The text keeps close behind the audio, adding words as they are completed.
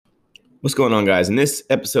What's going on, guys? In this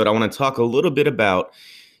episode, I want to talk a little bit about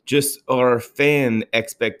just our fan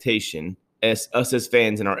expectation, as us as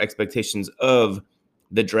fans, and our expectations of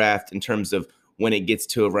the draft in terms of when it gets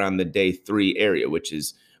to around the day 3 area, which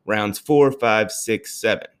is rounds 4, 5, 6,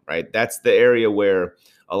 7. Right? That's the area where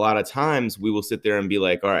a lot of times we will sit there and be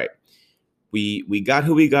like, all right, we got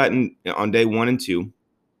who we got on day 1 and 2.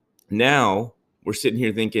 Now we're sitting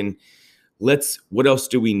here thinking, what else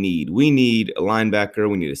do we need? We need a linebacker,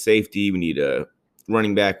 we need a safety, we need a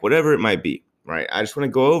running back, whatever it might be, right? I just want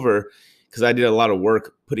to go over, because I did a lot of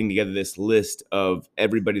work putting together this list of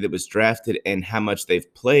everybody that was drafted and how much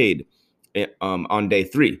they've played on day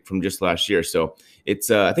 3 from just last year. So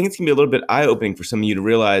I think it's gonna be a little bit eye-opening for some of you to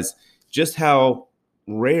realize just how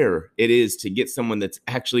rare it is to get someone that's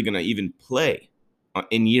actually going to even play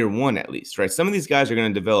in year 1, at least, right? Some of these guys are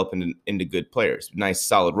going to develop into good players, nice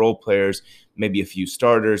solid role players, maybe a few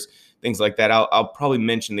starters, things like that. I'll probably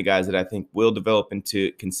mention the guys that I think will develop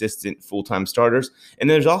into consistent full-time starters. And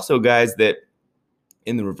there's also guys that,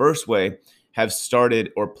 in the reverse way, have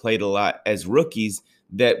started or played a lot as rookies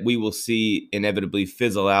that we will see inevitably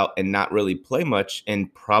fizzle out and not really play much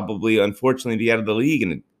and probably, unfortunately, be out of the league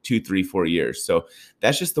in 2, 3, 4 years. So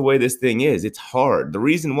that's just the way this thing is. It's hard. The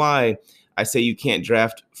reason why I say you can't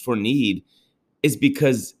draft for need is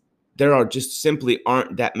because there are just simply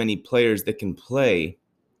aren't that many players that can play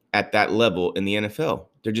at that level in the NFL.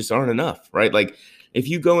 There just aren't enough, right? Like, if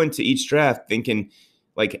you go into each draft thinking,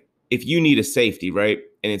 like, if you need a safety, right,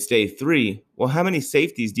 and it's day 3, well, how many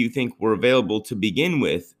safeties do you think were available to begin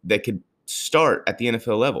with that could start at the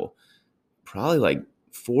NFL level? Probably like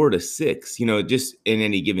 4 to 6, just in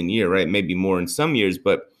any given year, right? Maybe more in some years,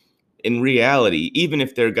 but in reality, even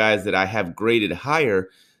if they're guys that I have graded higher,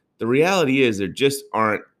 the reality is there just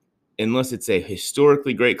aren't, unless it's a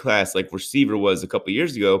historically great class like receiver was a couple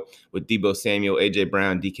years ago with Deebo Samuel, A.J.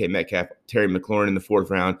 Brown, DK Metcalf, Terry McLaurin in the 4th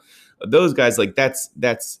round. Those guys, like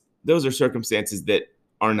those are circumstances that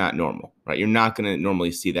are not normal, right? You're not going to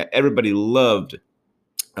normally see that. Everybody loved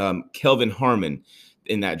Kelvin Harmon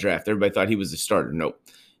in that draft. Everybody thought he was a starter. Nope,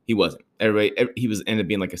 he wasn't. He ended up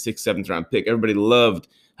being like a 6th, 7th round pick. Everybody loved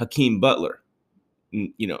Hakeem Butler. I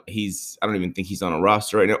don't even think he's on a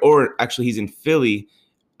roster right now. Or actually, he's in Philly.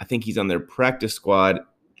 I think he's on their practice squad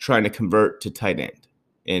trying to convert to tight end.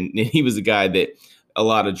 And he was a guy that a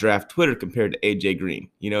lot of draft Twitter compared to AJ Green.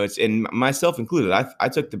 And myself included. I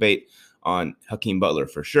took the bait on Hakeem Butler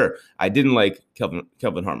for sure. I didn't like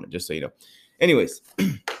Kelvin Harmon, just so you know. Anyways,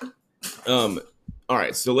 all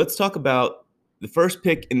right. So let's talk about the first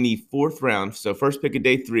pick in the 4th round. So first pick of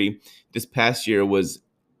day 3 this past year was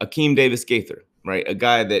Akeem Davis-Gaither, right? A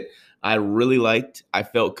guy that I really liked. I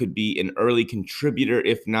felt could be an early contributor,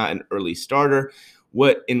 if not an early starter.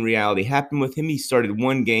 What in reality happened with him? He started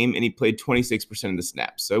 1 game and he played 26% of the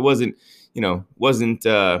snaps. So it wasn't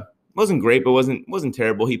great, but wasn't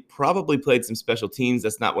terrible. He probably played some special teams.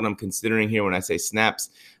 That's not what I'm considering here when I say snaps.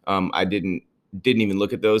 I didn't even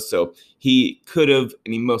look at those. So he could have,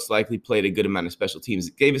 and he most likely played a good amount of special teams.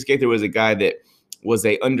 Davis-Gaither was a guy that was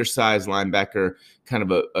a undersized linebacker, kind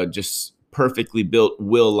of a just perfectly built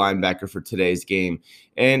will linebacker for today's game,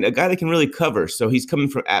 and a guy that can really cover. So he's coming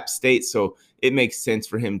from App State, so it makes sense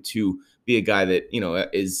for him to be a guy that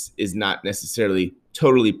is not necessarily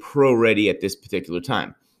totally pro ready at this particular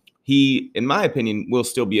time. He, in my opinion, will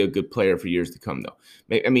still be a good player for years to come, though.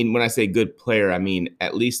 I mean, when I say good player, I mean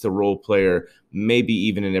at least a role player, maybe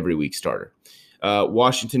even an every week starter.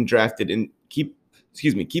 Washington drafted, and keep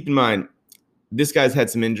in mind, this guy's had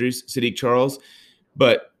some injuries, Sadiq Charles,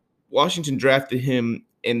 but Washington drafted him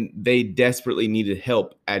and they desperately needed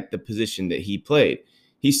help at the position that he played.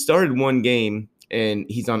 He started 1 game and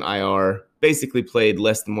he's on IR, basically played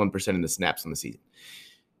less than 1% of the snaps on the season.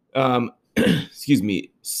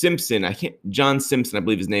 John Simpson, I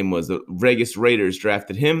believe his name was. The Vegas Raiders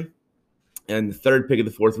drafted him. And the 3rd pick of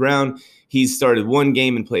the 4th round, he started 1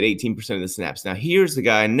 game and played 18% of the snaps. Now, here's the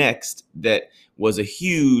guy next that was a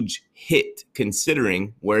huge hit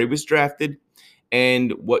considering where he was drafted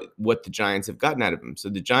and what the Giants have gotten out of him. So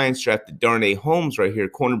the Giants drafted Darnay Holmes right here,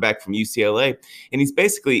 cornerback from UCLA. And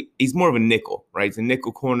he's more of a nickel, right? He's a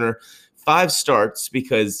nickel corner. 5 starts,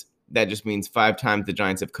 because that just means 5 times the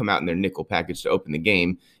Giants have come out in their nickel package to open the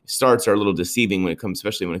game. Starts are a little deceiving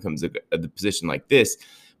especially when it comes to the position like this.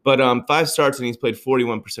 But 5 starts and he's played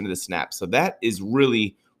 41% of the snaps. So that is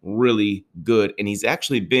really, really good. And he's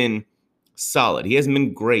actually been solid. He hasn't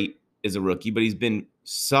been great as a rookie, but he's been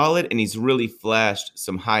solid and he's really flashed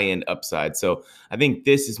some high-end upside. So I think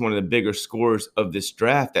this is one of the bigger scores of this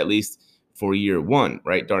draft, at least for year 1,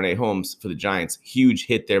 right? Darnay Holmes for the Giants. Huge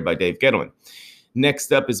hit there by Dave Gettleman.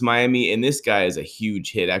 Next up is Miami, and this guy is a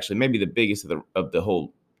huge hit, actually, maybe the biggest of the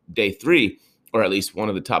whole day three, or at least one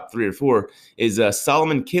of the top 3 or 4, is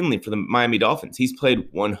Solomon Kinley for the Miami Dolphins. He's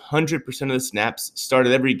played 100% of the snaps,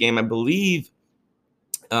 started every game. I believe,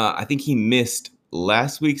 I think he missed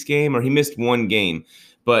last week's game, or he missed one game,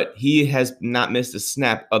 but he has not missed a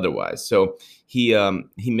snap otherwise. So he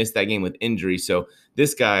missed that game with injury. So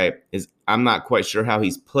this guy is, I'm not quite sure how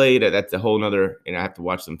he's played. That's a whole nother, and I have to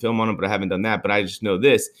watch some film on him, but I haven't done that. But I just know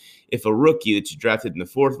this: if a rookie that you drafted in the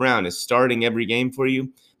 4th round is starting every game for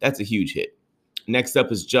you, that's a huge hit. Next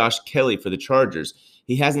up is Josh Kelly for the Chargers.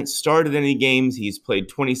 He hasn't started any games. He's played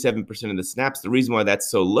 27% of the snaps. The reason why that's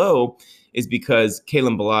so low is because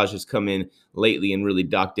Kalen Ballage has come in lately and really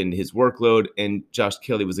docked into his workload, and Josh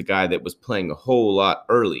Kelly was a guy that was playing a whole lot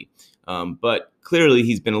early. But clearly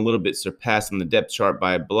he's been a little bit surpassed on the depth chart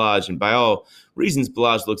by Ballage, and by all reasons,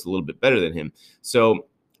 Ballage looks a little bit better than him. So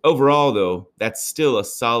overall, though, that's still a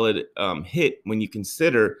solid hit when you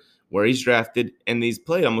consider where he's drafted, and he's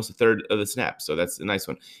played almost a third of the snaps. So that's a nice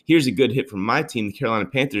one. Here's a good hit from my team, the Carolina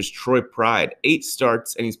Panthers, Troy Pride. 8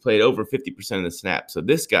 starts, and he's played over 50% of the snaps. So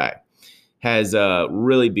this guy has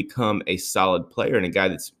really become a solid player and a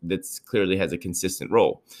guy that's clearly has a consistent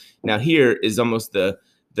role. Now here is almost the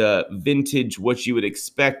vintage what you would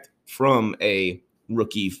expect from a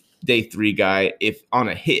rookie day 3 guy if on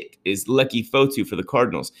a hit is Leki Fotu for the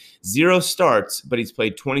Cardinals. 0 starts, but he's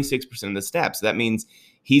played 26% of the snaps. So that means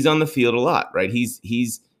he's on the field a lot, right?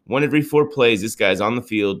 He's 1 every 4 plays. This guy's on the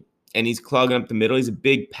field and he's clogging up the middle. He's a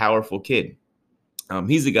big, powerful kid.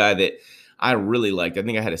 He's a guy that I really liked. I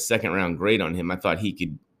think I had a 2nd round grade on him. I thought he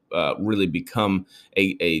could really become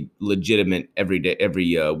a legitimate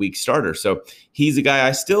every week starter. So he's a guy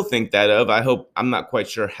I still think that of. I'm not quite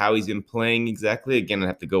sure how he's been playing exactly. Again, I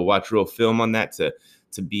have to go watch real film on that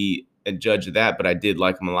to be a judge of that, but I did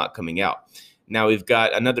like him a lot coming out. Now we've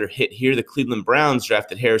got another hit here. The Cleveland Browns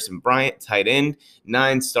drafted Harrison Bryant, tight end,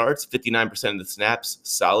 9 starts, 59% of the snaps,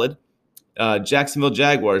 solid. Jacksonville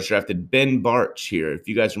Jaguars drafted Ben Bartch here. If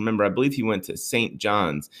you guys remember, I believe he went to St.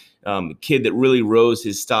 John's. A kid that really rose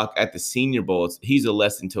his stock at the Senior Bowl. He's a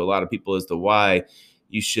lesson to a lot of people as to why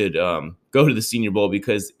you should go to the Senior Bowl,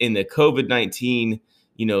 because in the COVID-19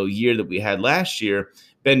 year that we had last year,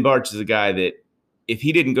 Ben Bartch is a guy that if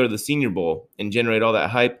he didn't go to the Senior Bowl and generate all that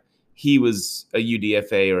hype, he was a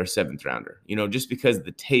UDFA or a 7th rounder, just because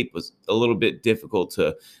the tape was a little bit difficult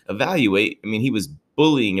to evaluate. I mean, he was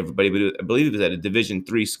bullying everybody, but I believe it was at a Division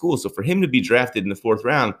III school. So for him to be drafted in the 4th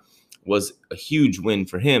round was a huge win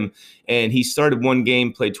for him. And he started 1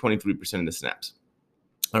 game, played 23% of the snaps.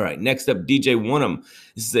 All right, next up, DJ Wonnum.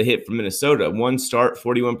 This is a hit from Minnesota. 1 start,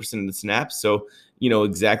 41% of the snaps. So,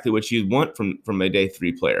 exactly what you'd want from a day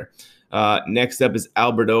 3 player. Next up is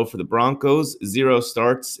Alberto for the Broncos. 0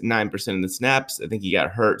 starts, 9% of the snaps. I think he got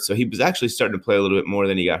hurt. So he was actually starting to play a little bit more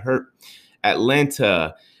than he got hurt.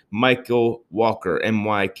 Atlanta, Michael Walker,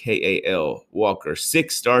 Mykal Walker.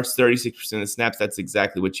 6 starts, 36% of the snaps. That's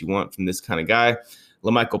exactly what you want from this kind of guy.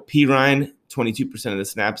 LaMichael Pirine, 22% of the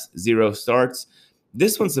snaps, 0 starts.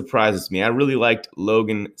 This one surprises me. I really liked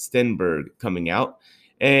Logan Stenberg coming out.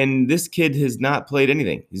 And this kid has not played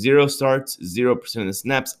anything. 0 starts, 0% of the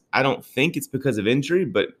snaps. I don't think it's because of injury,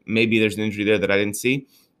 but maybe there's an injury there that I didn't see.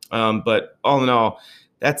 But all in all,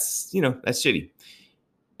 that's shitty.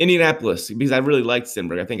 Indianapolis, because I really liked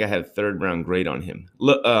Stenberg. I think I had a 3rd round grade on him.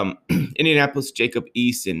 Indianapolis, Jacob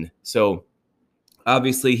Eason. So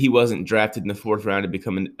obviously, he wasn't drafted in the 4th round to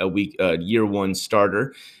become a year 1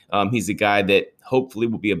 starter. He's a guy that hopefully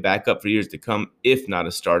will be a backup for years to come, if not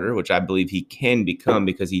a starter, which I believe he can become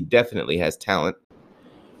because he definitely has talent.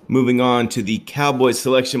 Moving on to the Cowboys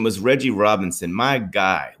selection was Reggie Robinson, my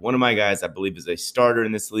guy. One of my guys, I believe, is a starter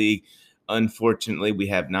in this league. Unfortunately, we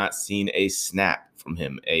have not seen a snap from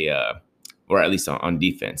him, or at least on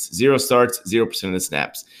defense. 0 starts, 0% of the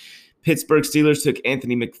snaps. Pittsburgh Steelers took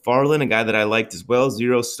Anthony McFarland, a guy that I liked as well.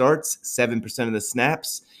 0 starts, 7% of the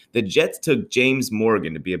snaps. The Jets took James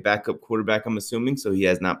Morgan to be a backup quarterback, I'm assuming, so he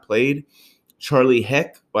has not played. Charlie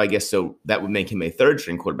Heck, well, I guess so that would make him a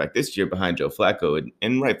 3rd-string quarterback this year behind Joe Flacco,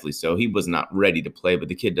 and rightfully so. He was not ready to play, but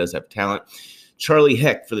the kid does have talent. Charlie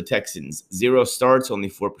Heck for the Texans. 0 starts, only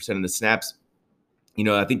 4% of the snaps.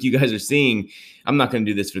 I think you guys are seeing, I'm not going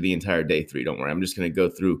to do this for the entire day 3, don't worry. I'm just going to go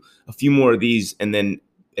through a few more of these, and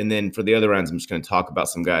then for the other rounds, I'm just going to talk about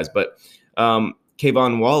some guys. But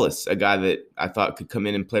Kayvon Wallace, a guy that I thought could come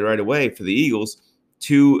in and play right away for the Eagles,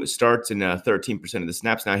 2 starts and 13% of the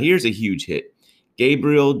snaps. Now, here's a huge hit.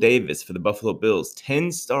 Gabriel Davis for the Buffalo Bills,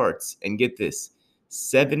 10 starts, and get this,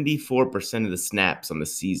 74% of the snaps on the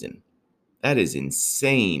season. That is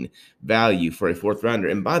insane value for a 4th rounder.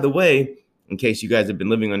 And by the way, in case you guys have been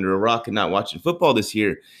living under a rock and not watching football this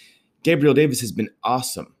year, Gabriel Davis has been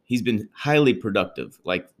awesome. He's been highly productive,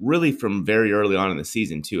 like really from very early on in the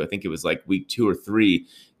season too. I think it was like week 2 or 3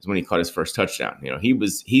 is when he caught his first touchdown.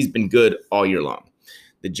 He's been good all year long.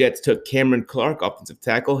 The Jets took Cameron Clark, offensive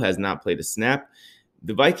tackle, has not played a snap.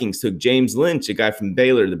 The Vikings took James Lynch, a guy from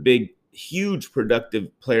Baylor, the big, huge productive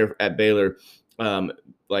player at Baylor,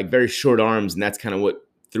 like very short arms, and that's kind of what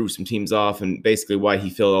threw some teams off and basically why he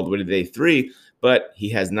fell all the way to day 3. But he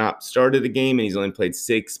has not started the game, and he's only played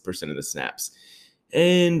 6% of the snaps.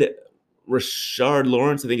 And Rashard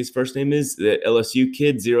Lawrence, I think his first name is, the LSU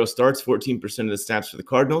kid, 0 starts, 14% of the snaps for the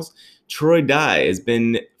Cardinals. Troy Dye has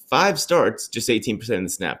been 5 starts, just 18% of the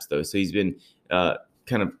snaps, though. So he's been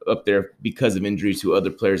kind of up there because of injuries to other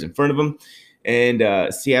players in front of him.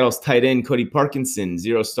 And Seattle's tight end, Cody Parkinson,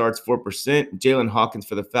 0 starts, 4%. Jalen Hawkins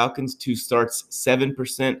for the Falcons, 2 starts,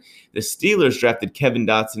 7%. The Steelers drafted Kevin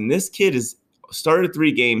Dotson. This kid has started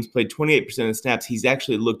 3 games, played 28% of the snaps. He's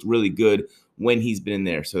actually looked really good when he's been in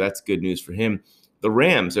there, so that's good news for him. The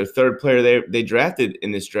Rams, their third player they drafted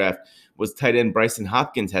in this draft, was tight end Bryson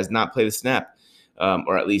Hopkins, has not played a snap,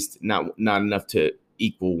 or at least not enough to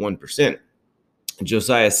equal 1%.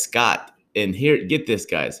 Josiah Scott, and here, get this,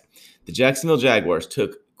 guys. The Jacksonville Jaguars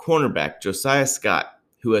took cornerback Josiah Scott,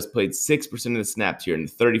 who has played 6% of the snaps here in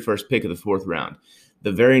the 31st pick of the 4th round.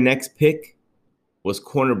 The very next pick was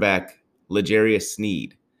cornerback L'Jarius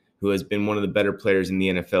Sneed, who has been one of the better players in the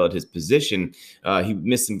NFL at his position. He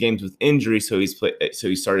missed some games with injury, so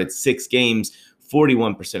he started 6 games,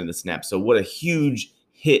 41% of the snaps. So what a huge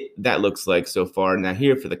hit that looks like so far. Now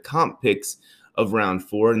here for the comp picks of round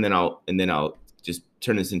 4, and then I'll just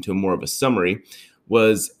turn this into more of a summary,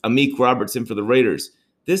 was Amik Robertson for the Raiders.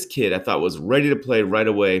 This kid I thought was ready to play right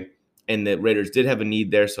away, and the Raiders did have a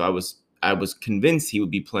need there, so I was convinced he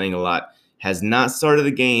would be playing a lot. Has not started the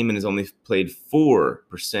game and has only played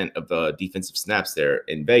 4% of the defensive snaps there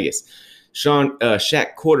in Vegas.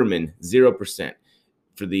 Shaq Quarterman, 0%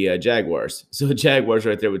 for the Jaguars. So the Jaguars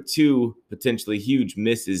right there with 2 potentially huge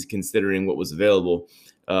misses considering what was available.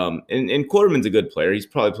 And Quarterman's a good player. He's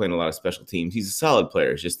probably playing a lot of special teams. He's a solid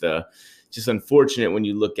player. It's just unfortunate when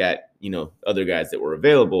you look at, other guys that were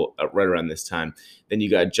available right around this time. Then you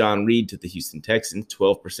got John Reed to the Houston Texans,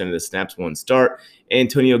 12% of the snaps, 1 start.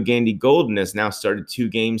 Antonio Gandy-Golden has now started 2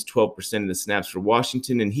 games, 12% of the snaps for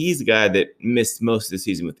Washington, and he's a guy that missed most of the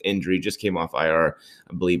season with injury, just came off IR,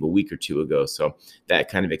 I believe, a week or 2 ago. So that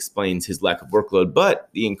kind of explains his lack of workload. But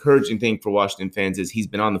the encouraging thing for Washington fans is he's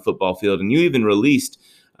been on the football field, and you even released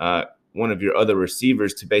one of your other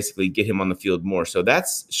receivers to basically get him on the field more. So that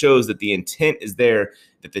shows that the intent is there,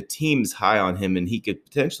 that the team's high on him, and he could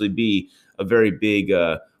potentially be a very big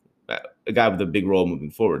a guy with a big role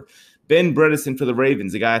moving forward. Ben Bredeson for the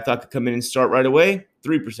Ravens, a guy I thought could come in and start right away,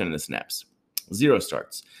 3% of the snaps, 0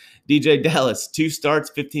 starts. DJ Dallas, 2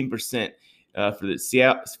 starts, 15%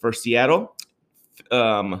 for Seattle.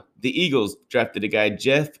 The Eagles drafted a guy,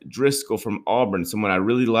 Jeff Driscoll from Auburn, someone I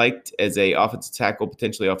really liked as a offensive tackle,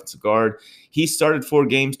 potentially offensive guard. He started 4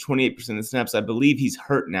 games, 28% of the snaps. I believe he's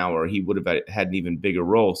hurt now, or he would have had an even bigger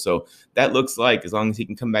role. So that looks like, as long as he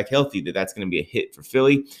can come back healthy, that's going to be a hit for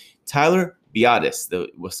Philly. Tyler Biadasz, the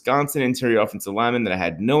Wisconsin interior offensive lineman that I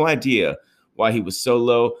had no idea why he was so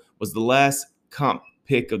low, was the last comp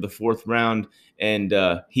pick of the 4th round. And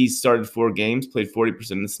he started 4 games, played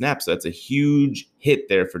 40% of the snaps. So that's a huge hit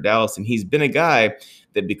there for Dallas. And he's been a guy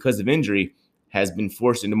that, because of injury, has been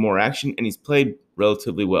forced into more action, and he's played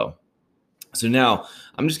relatively well. So now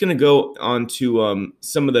I'm just going to go on to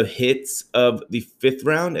some of the hits of the 5th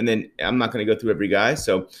round, and then I'm not going to go through every guy,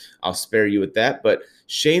 so I'll spare you with that. But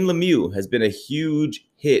Shane Lemieux has been a huge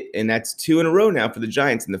hit, and that's 2 in a row now for the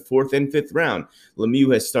Giants in the 4th and 5th round.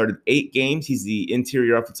 Lemieux has started 8 games. He's the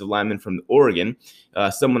interior offensive lineman from Oregon,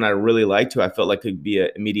 someone I really liked, who I felt like could be an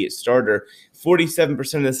immediate starter.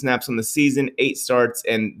 47% of the snaps on the season, 8 starts,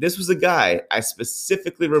 and this was a guy I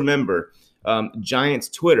specifically remember Giants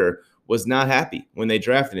Twitter was not happy when they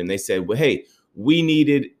drafted him. They said, well, hey, we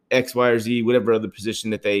needed X, Y, or Z, whatever other position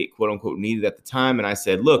that they, quote unquote, needed at the time. And I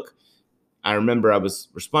said, look, I remember I was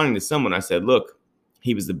responding to someone. I said, look,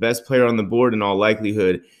 he was the best player on the board in all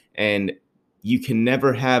likelihood. And you can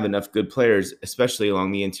never have enough good players, especially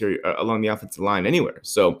along the interior, along the offensive line anywhere.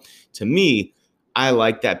 So to me, I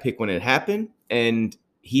liked that pick when it happened. And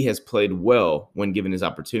he has played well when given his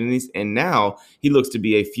opportunities. And now he looks to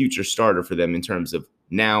be a future starter for them in terms of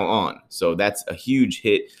now on. So that's a huge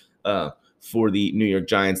hit for the New York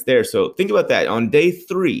Giants there. So think about that. On day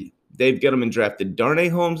 3, Dave Gettleman drafted Darnay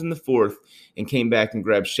Holmes in the 4th and came back and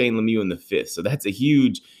grabbed Shane Lemieux in the 5th. So that's a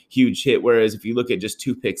huge, huge hit. Whereas if you look at just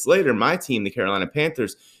 2 picks later, my team, the Carolina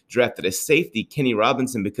Panthers, drafted a safety, Kenny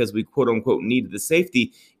Robinson, because we quote unquote needed the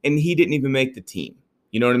safety, and he didn't even make the team.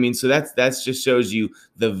 You know what I mean? So that's just shows you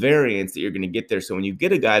the variance that you're going to get there. So when you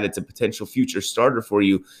get a guy that's a potential future starter for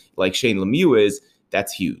you, like Shane Lemieux is,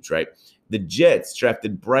 that's huge, right? The Jets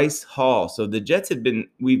drafted Bryce Hall. So the Jets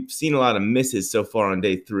we've seen a lot of misses so far on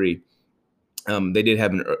day 3. They did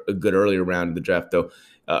have a good earlier round of the draft, though,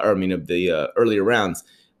 of the earlier rounds.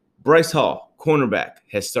 Bryce Hall, cornerback,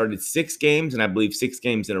 has started 6 games, and I believe 6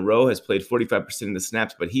 games in a row, has played 45% of the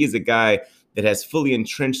snaps, but he is a guy that has fully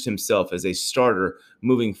entrenched himself as a starter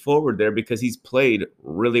moving forward there because he's played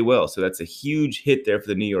really well. So that's a huge hit there for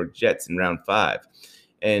the New York Jets in round 5.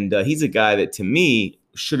 And he's a guy that, to me,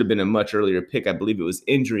 should have been a much earlier pick. I believe it was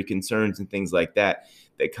injury concerns and things like that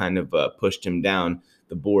that kind of pushed him down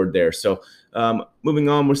the board there. So moving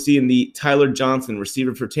on, we're seeing the Tyler Johnson,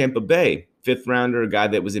 receiver for Tampa Bay, 5th rounder, a guy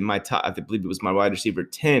that was in my top, I believe it was my wide receiver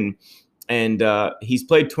 10. And he's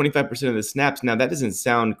played 25% of the snaps. Now, that doesn't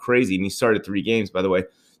sound crazy. And he started 3 games, by the way.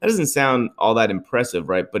 That doesn't sound all that impressive,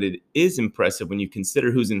 right? But it is impressive when you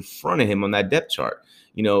consider who's in front of him on that depth chart.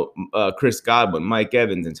 You know, Chris Godwin, Mike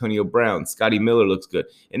Evans, Antonio Brown, Scotty Miller looks good.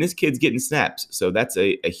 And this kid's getting snaps. So that's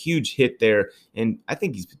a huge hit there. And I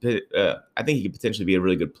think he could potentially be a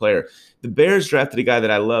really good player. The Bears drafted a guy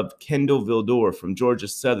that I love, Kendall Vildor from Georgia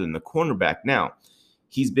Southern, the cornerback. Now,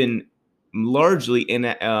 he's been largely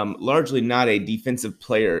not a defensive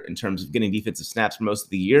player in terms of getting defensive snaps for most of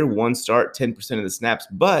the year. 1 start, 10% of the snaps,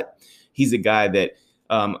 but he's a guy that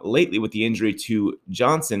lately with the injury to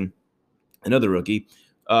Johnson, another rookie,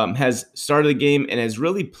 has started the game and has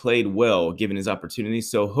really played well given his opportunities.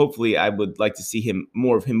 So hopefully I would like to see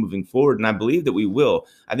more of him moving forward, and I believe that we will.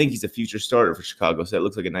 I think he's a future starter for Chicago, so that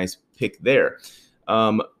looks like a nice pick there.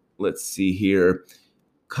 Let's see here.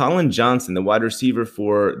 Colin Johnson, the wide receiver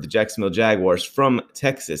for the Jacksonville Jaguars from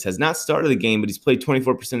Texas, has not started the game, but he's played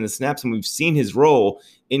 24% of the snaps, and we've seen his role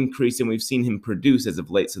increase, and we've seen him produce as of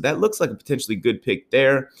late. So that looks like a potentially good pick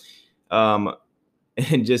there. And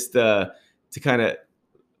just to kind of,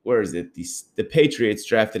 where is it? The Patriots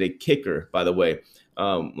drafted a kicker, by the way.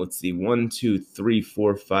 Let's see, 1, 2, 3,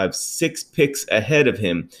 4, 5, 6 picks ahead of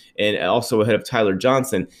him, and also ahead of Tyler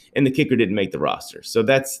Johnson, and the kicker didn't make the roster. So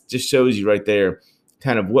that's just shows you right there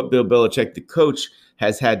kind of what Bill Belichick, the coach,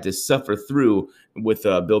 has had to suffer through with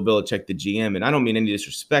Bill Belichick, the GM. And I don't mean any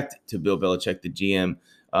disrespect to Bill Belichick, the GM.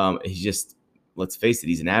 He's just, let's face it,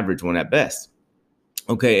 he's an average one at best.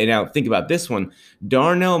 Okay, and now think about this one.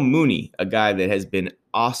 Darnell Mooney, a guy that has been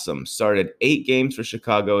awesome, started 8 games for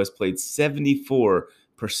Chicago, has played 74%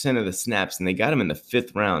 of the snaps, and they got him in the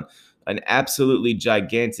 5th round. An absolutely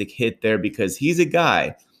gigantic hit there because he's a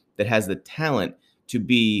guy that has the talent to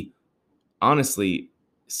be, honestly,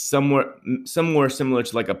 somewhere similar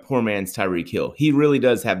to like a poor man's Tyreek Hill. He really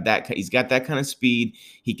does have that. He's got that kind of speed.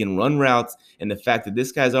 He can run routes. And the fact that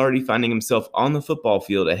this guy's already finding himself on the football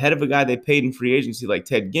field ahead of a guy they paid in free agency like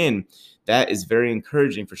Ted Ginn, that is very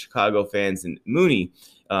encouraging for Chicago fans. And Mooney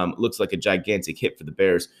looks like a gigantic hit for the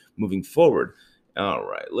Bears moving forward. All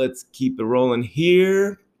right, let's keep it rolling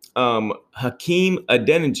here. Hakeem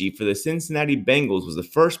Adeniji for the Cincinnati Bengals was the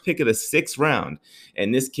first pick of the 6th round.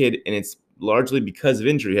 And this kid, and it's largely because of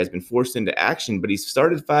injury, has been forced into action, but he's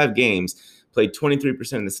started 5 games, played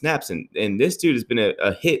 23% of the snaps. And this dude has been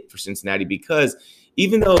a hit for Cincinnati because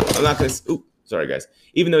even though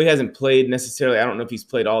even though he hasn't played necessarily, I don't know if he's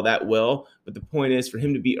played all that well, but the point is for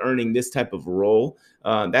him to be earning this type of role,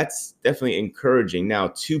 that's definitely encouraging.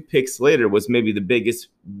 Now, 2 picks later was maybe the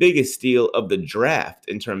biggest steal of the draft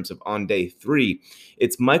in terms of on day 3.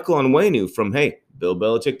 It's Michael Onwenu from, Bill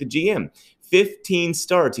Belichick, the GM. 15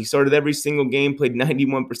 starts. He started every single game, played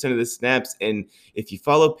 91% of the snaps. And if you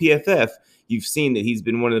follow PFF, you've seen that he's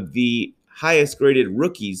been one of the highest graded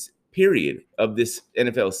rookies, period, of this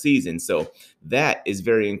NFL season. So that is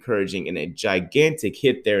very encouraging and a gigantic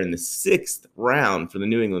hit there in the 6th round for the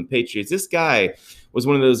New England Patriots. This guy was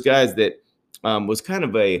one of those guys that was kind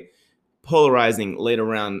of a polarizing later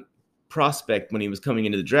round prospect when he was coming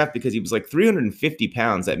into the draft because he was like 350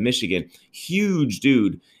 pounds at Michigan. Huge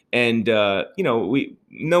dude. And,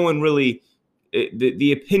 no one really,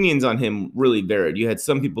 the opinions on him really varied. You had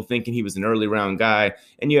some people thinking he was an early round guy,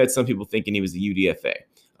 and you had some people thinking he was a UDFA.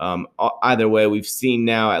 Either way, we've seen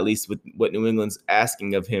now, at least with what New England's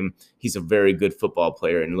asking of him, he's a very good football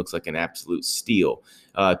player and looks like an absolute steal.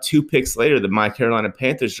 2 picks later, my Carolina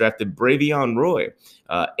Panthers drafted Bravion Roy.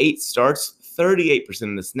 8 starts, 38%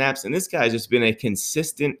 of the snaps, and this guy's just been a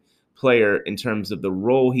consistent player in terms of the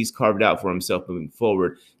role he's carved out for himself moving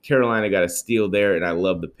forward. Carolina got a steal there, and I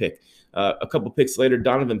love the pick. A couple picks later,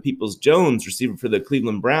 Donovan Peoples-Jones, receiver for the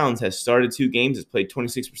Cleveland Browns, has started 2 games, has played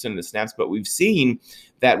 26% of the snaps, but we've seen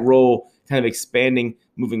that role kind of expanding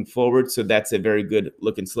moving forward. So that's a very good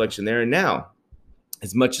looking selection there. And now,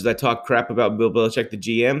 as much as I talk crap about Bill Belichick, the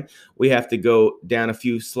GM, we have to go down a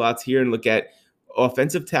few slots here and look at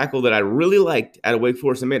offensive tackle that I really liked out of Wake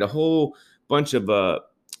Forest. I made a whole bunch of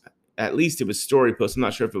at least it was story posts. I'm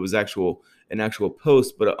not sure if it was an actual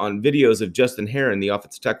post, but on videos of Justin Herron, the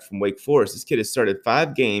offensive tackle from Wake Forest. This kid has started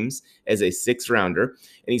 5 games as a 6th rounder,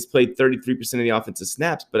 and he's played 33% of the offensive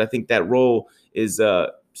snaps. But I think that role is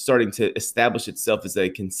starting to establish itself as a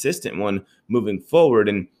consistent one moving forward.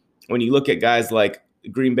 And when you look at guys like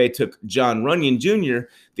Green Bay took John Runyon Jr.,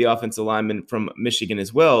 the offensive lineman from Michigan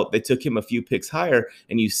as well. They took him a few picks higher,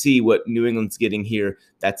 and you see what New England's getting here.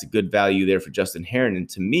 That's a good value there for Justin Herron. And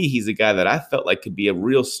to me, he's a guy that I felt like could be a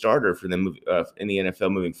real starter for them in the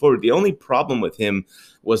NFL moving forward. The only problem with him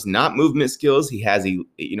was not movement skills. He has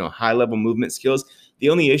high-level movement skills. The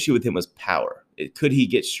only issue with him was power. Could he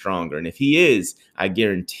get stronger? And if he is, I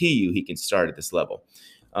guarantee you he can start at this level.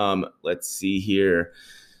 Let's see here.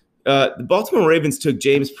 The Baltimore Ravens took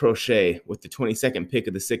James Prochet with the 22nd pick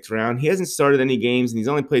of the 6th round. He hasn't started any games, and he's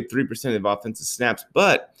only played 3% of offensive snaps,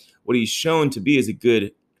 but what he's shown to be is a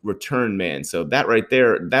good return man. So that right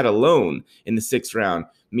there, that alone in the 6th round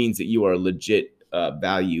means that you are a legit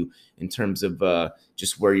value in terms of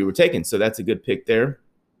just where you were taken. So that's a good pick there.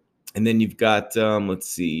 And then you've got, let's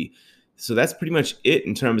see. So that's pretty much it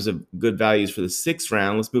in terms of good values for the 6th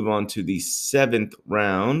round. Let's move on to the 7th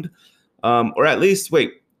round. Or at least,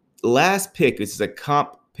 wait. Last pick, this is a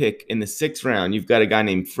comp pick in the 6th round. You've got a guy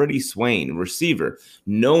named Freddie Swain, receiver.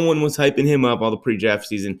 No one was hyping him up all the pre-draft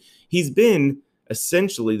season. He's been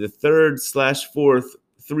essentially the 3rd/4th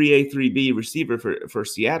 3A, 3B receiver for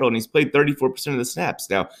Seattle, and he's played 34% of the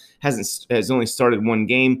snaps. Now, has only started 1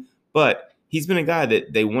 game, but he's been a guy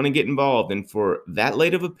that they want to get involved. And for that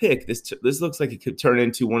late of a pick, this looks like it could turn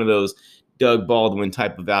into one of those Doug Baldwin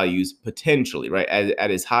type of values potentially, right? At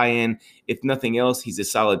his high end, if nothing else, he's a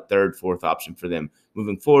solid 3rd, 4th option for them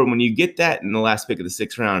moving forward. When you get that in the last pick of the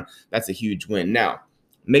 6th round, that's a huge win. Now,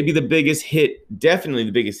 maybe the biggest hit, definitely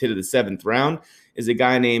the biggest hit of the 7th round is a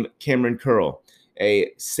guy named Cameron Curl, a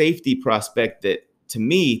safety prospect that, to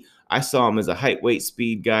me, I saw him as a height, weight,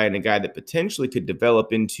 speed guy and a guy that potentially could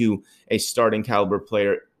develop into a starting caliber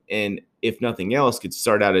player and, if nothing else, could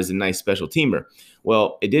start out as a nice special teamer.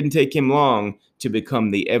 Well, it didn't take him long to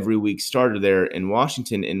become the every week starter there in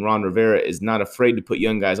Washington, and Ron Rivera is not afraid to put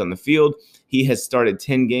young guys on the field. He has started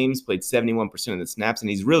 10 games, played 71% of the snaps, and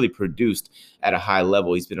he's really produced at a high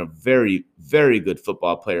level. He's been a very, very good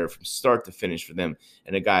football player from start to finish for them,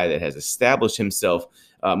 and a guy that has established himself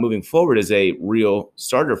moving forward as a real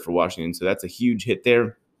starter for Washington. So that's a huge hit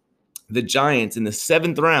there. The Giants in the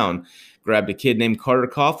 7th round grabbed a kid named Carter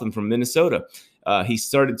Coughlin from Minnesota. He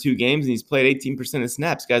started 2 games, and he's played 18% of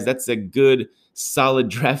snaps. Guys, that's a good, solid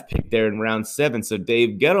draft pick there in round 7. So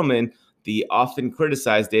Dave Gettleman, the often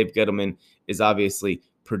criticized Dave Gettleman, is obviously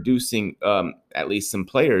producing at least some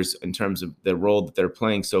players in terms of the role that they're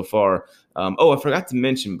playing so far. I forgot to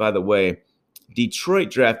mention, by the way,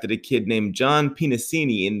 Detroit drafted a kid named John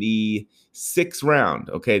Pinacini in the 6th round.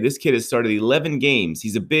 Okay, this kid has started 11 games.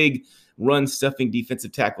 He's a big run-stuffing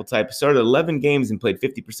defensive tackle type. Started 11 games and played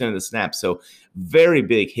 50% of the snaps. So very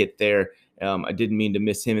big hit there. I didn't mean to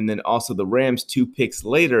miss him. And then also the Rams 2 picks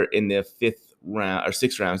later in the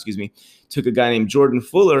 6th round, took a guy named Jordan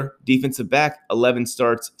Fuller, defensive back, 11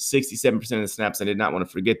 starts, 67% of the snaps. I did not want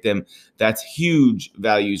to forget them. That's huge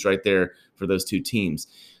values right there for those 2 teams.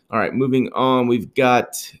 All right, moving on, we've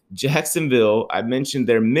got Jacksonville. I mentioned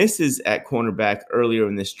their misses at cornerback earlier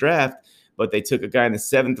in this draft, but they took a guy in the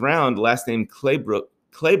 7th round, last name Clay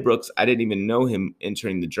Brooks. I didn't even know him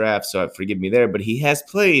entering the draft, so forgive me there, but he has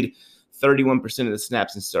played 31% of the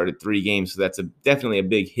snaps and started 3 games, so that's definitely a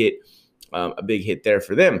big hit there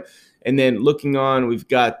for them. And then looking on, we've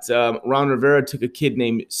got Ron Rivera took a kid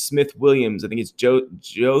named Smith Williams. I think it's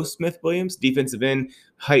Joe Smith Williams, defensive end,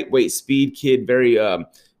 height, weight, speed kid, very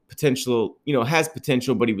potential, has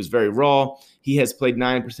potential, but he was very raw. He has played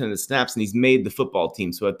 9% of the snaps, and he's made the football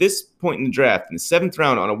team. So at this point in the draft, in the 7th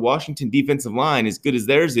round, on a Washington defensive line as good as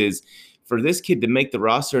theirs is, for this kid to make the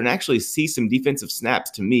roster and actually see some defensive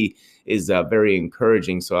snaps, to me, is very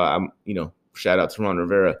encouraging. So I'm, shout out to Ron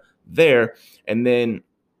Rivera there. And then,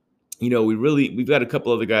 we've got a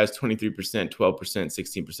couple other guys, 23%, 12%,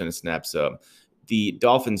 16% of snaps. The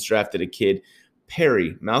Dolphins drafted a kid,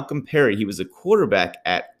 Malcolm Perry. He was a quarterback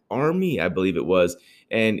at Army, I believe it was,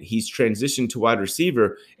 and he's transitioned to wide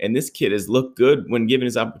receiver. And this kid has looked good when given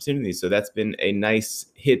his opportunity. So that's been a nice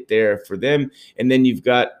hit there for them. And then you've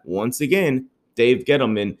got, once again, Dave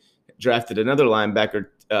Gettleman drafted another linebacker,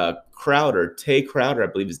 Tay Crowder, I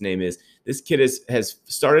believe his name is. This kid has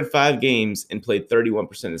started 5 games and played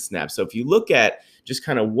 31% of snaps. So if you look at just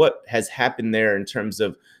kind of what has happened there in terms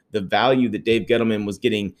of the value that Dave Gettleman was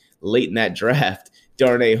getting late in that draft,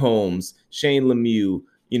 Darnay Holmes, Shane Lemieux,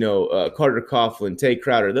 Carter Coughlin, Tay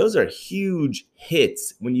Crowder, those are huge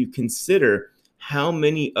hits when you consider how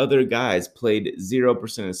many other guys played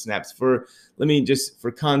 0% of snaps. For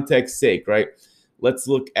context sake, right? Let's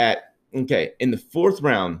look at, in the 4th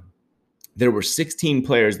round, there were 16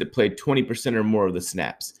 players that played 20% or more of the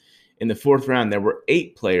snaps. In the 4th round, there were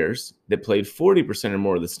 8 players that played 40% or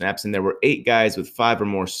more of the snaps, and there were 8 guys with 5 or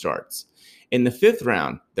more starts. In the 5th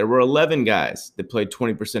round, there were 11 guys that played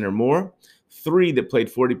 20% or more, 3 that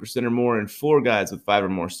played 40% or more, and 4 guys with 5 or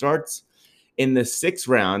more starts. In the 6th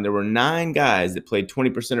round, there were 9 guys that played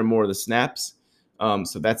 20% or more of the snaps.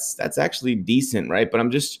 So that's actually decent, right? But I'm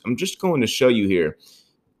just going to show you here.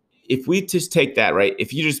 If we just take that, right?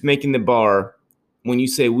 If you're just making the bar, when you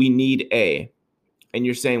say we need A, and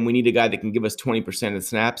you're saying we need a guy that can give us 20% of the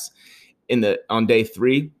snaps on day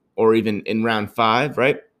 3 or even in round 5,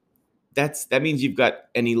 right? That means you've got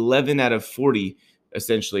an 11 out of 40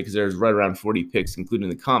 essentially, because there's right around 40 picks, including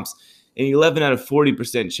the comps, an 11 out of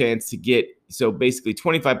 40% chance to get, so basically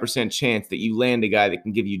 25% chance that you land a guy that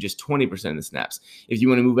can give you just 20% of the snaps. If you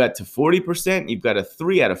want to move that to 40%, you've got a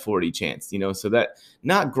 3 out of 40 chance, so that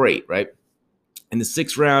not great, right? In the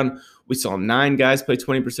 6th round, we saw 9 guys play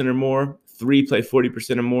 20% or more, 3 play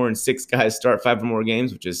 40% or more, and 6 guys start 5 or more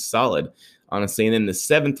games, which is solid, honestly. And then in the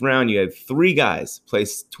 7th round, you had 3 guys play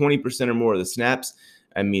 20% or more of the snaps.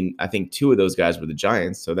 I mean, I think 2 of those guys were the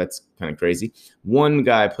Giants, so that's kind of crazy. 1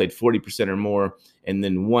 guy played 40% or more, and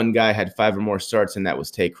then 1 guy had 5 or more starts, and that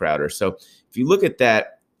was Tay Crowder. So if you look at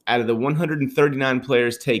that, out of the 139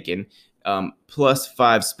 players taken, plus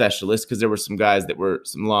 5 specialists, because there were some guys that were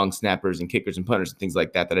some long snappers and kickers and punters and things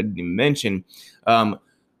like that I didn't even mention.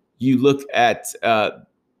 You look at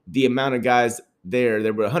the amount of guys there.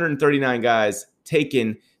 There were 139 guys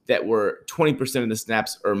taken that were 20% of the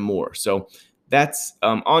snaps or more. So that's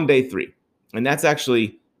on day 3. And that's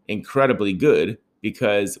actually incredibly good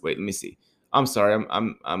because, wait, let me see. I'm sorry.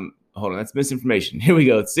 I'm hold on. That's misinformation. Here we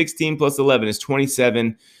go. 16 plus 11 is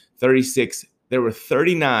 27, 36. There were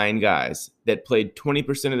 39 guys that played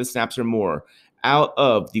 20% of the snaps or more out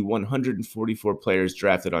of the 144 players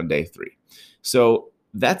drafted on day 3. So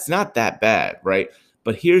that's not that bad, right?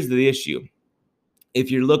 But here's the issue. If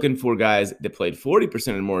you're looking for guys that played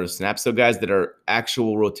 40% or more of snaps, so guys that are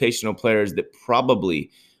actual rotational players that probably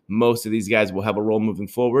most of these guys will have a role moving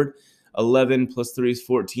forward, 11 plus 3 is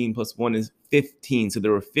 14 plus 1 is 15. So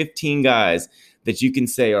there were 15 guys that you can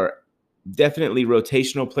say are definitely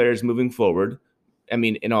rotational players moving forward. I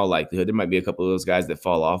mean, in all likelihood, there might be a couple of those guys that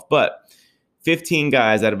fall off, but 15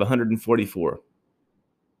 guys out of 144.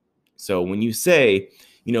 So when you say,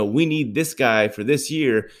 we need this guy for this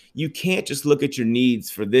year, you can't just look at your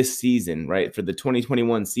needs for this season, right? For the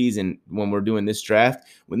 2021 season, when we're doing this draft,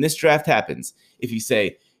 when this draft happens, if you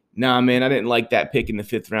say, nah, man, I didn't like that pick in the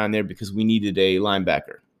 5th round there because we needed a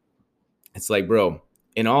linebacker. It's like, bro,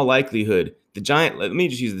 in all likelihood, let me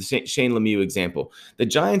just use the Shane Lemieux example. The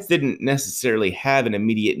Giants didn't necessarily have an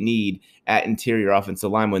immediate need at interior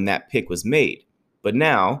offensive line when that pick was made. But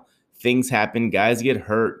now things happen, guys get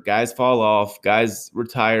hurt, guys fall off, guys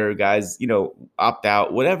retire, guys, opt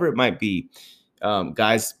out, whatever it might be.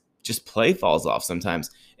 Guys just play falls off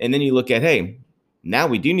sometimes. And then you look at, hey, now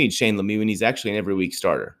we do need Shane Lemieux, and he's actually an every week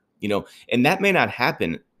starter, and that may not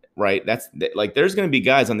happen, right? There's going to be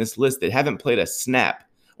guys on this list that haven't played a snap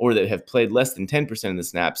or that have played less than 10% of the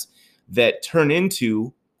snaps that turn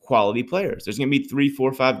into quality players. There's going to be 3,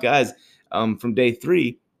 4, 5 guys from day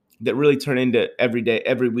 3 that really turn into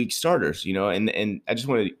every week starters, and I just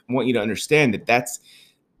want you to understand that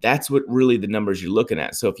that's what really the numbers you're looking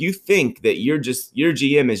at. So if you think that your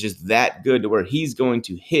GM is just that good to where he's going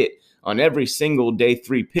to hit on every single day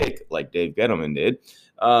 3 pick like Dave Gettleman did,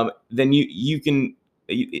 then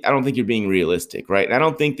I don't think you're being realistic, right? And I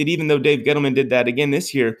don't think that even though Dave Gettleman did that again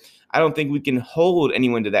this year, I don't think we can hold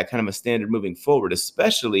anyone to that kind of a standard moving forward,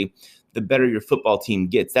 especially the better your football team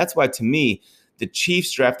gets. That's why, to me, the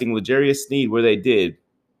Chiefs drafting L'Jarius Sneed where they did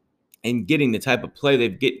and getting the type of play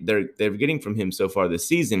they're getting from him so far this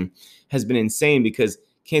season has been insane, because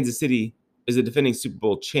Kansas City is the defending Super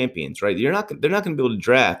Bowl champions, right? They're not going to be able to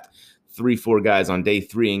draft 3, 4 guys on day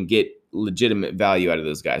 3 and get legitimate value out of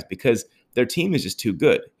those guys because their team is just too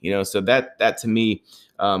good, So that to me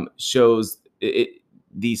shows it.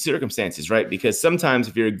 these circumstances, right? Because sometimes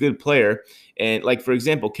if you're a good player, and like for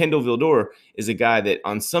example, Kendall Vildor is a guy that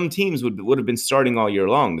on some teams would have been starting all year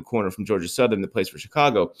long, the corner from Georgia Southern that plays for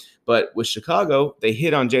Chicago. But with Chicago, they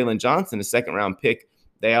hit on Jalen Johnson, a second-round pick.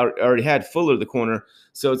 They already had Fuller, the corner.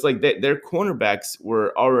 So it's like their cornerbacks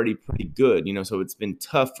were already pretty good, so it's been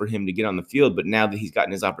tough for him to get on the field. But now that he's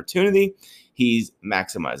gotten his opportunity, he's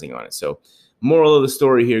maximizing on it. So moral of the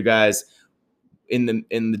story here, guys, in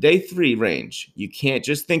the day 3 range, you can't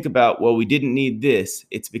just think about, well, we didn't need this.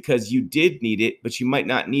 It's because you did need it, but you might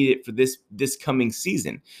not need it for this coming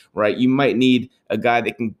season, right? You might need a guy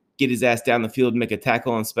that can get his ass down the field and make a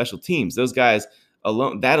tackle on special teams. Those guys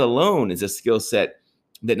alone is a skill set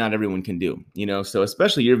that not everyone can do, so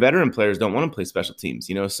especially your veteran players don't want to play special teams,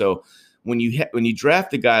 so when you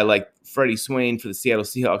draft a guy like Freddie Swain for the Seattle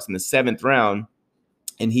Seahawks in the 7th round,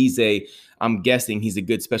 and I'm guessing he's a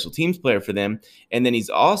good special teams player for them, and then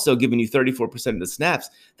he's also giving you 34% of the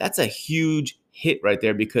snaps, that's a huge hit right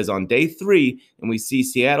there, because on day 3, and we see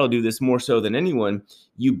Seattle do this more so than anyone,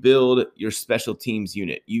 you build your special teams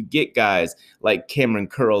unit. You get guys like Cameron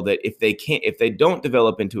Curl that if they don't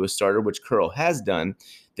develop into a starter, which Curl has done,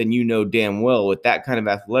 then damn well with that kind of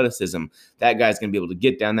athleticism, that guy's going to be able to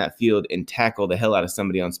get down that field and tackle the hell out of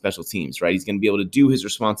somebody on special teams, right? He's going to be able to do his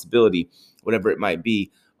responsibility, whatever it might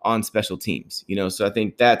be, on special teams, so I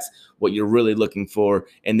think that's what you're really looking for.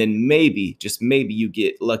 And then maybe, just maybe, you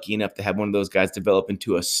get lucky enough to have one of those guys develop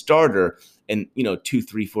into a starter and 2,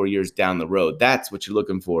 3, 4 years down the road. That's what you're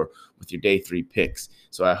looking for with your day 3 picks.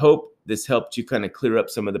 So I hope this helped you kind of clear up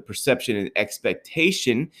some of the perception and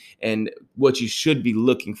expectation and what you should be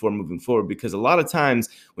looking for moving forward, because a lot of times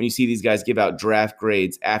when you see these guys give out draft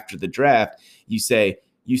grades after the draft,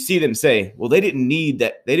 you see them say, well, they didn't need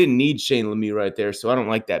that. They didn't need Shane Lemieux right there, so I don't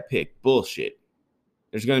like that pick. Bullshit.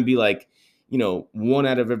 There's going to be like, one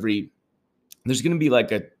out of every – there's going to be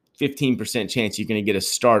like a 15% chance you're going to get a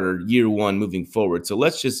starter year 1 moving forward. So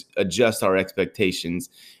let's just adjust our expectations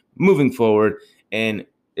moving forward. And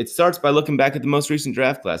it starts by looking back at the most recent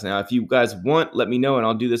draft class. Now, if you guys want, let me know, and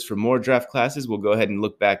I'll do this for more draft classes. We'll go ahead and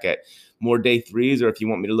look back at more day 3s, or if you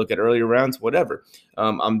want me to look at earlier rounds, whatever.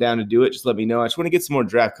 I'm down to do it. Just let me know. I just want to get some more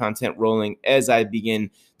draft content rolling as I begin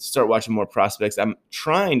to start watching more prospects. I'm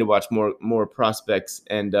trying to watch more prospects,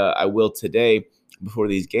 and I will today before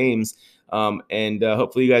these games. And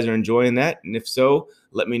hopefully you guys are enjoying that. And if so,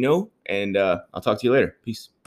 let me know, and I'll talk to you later. Peace.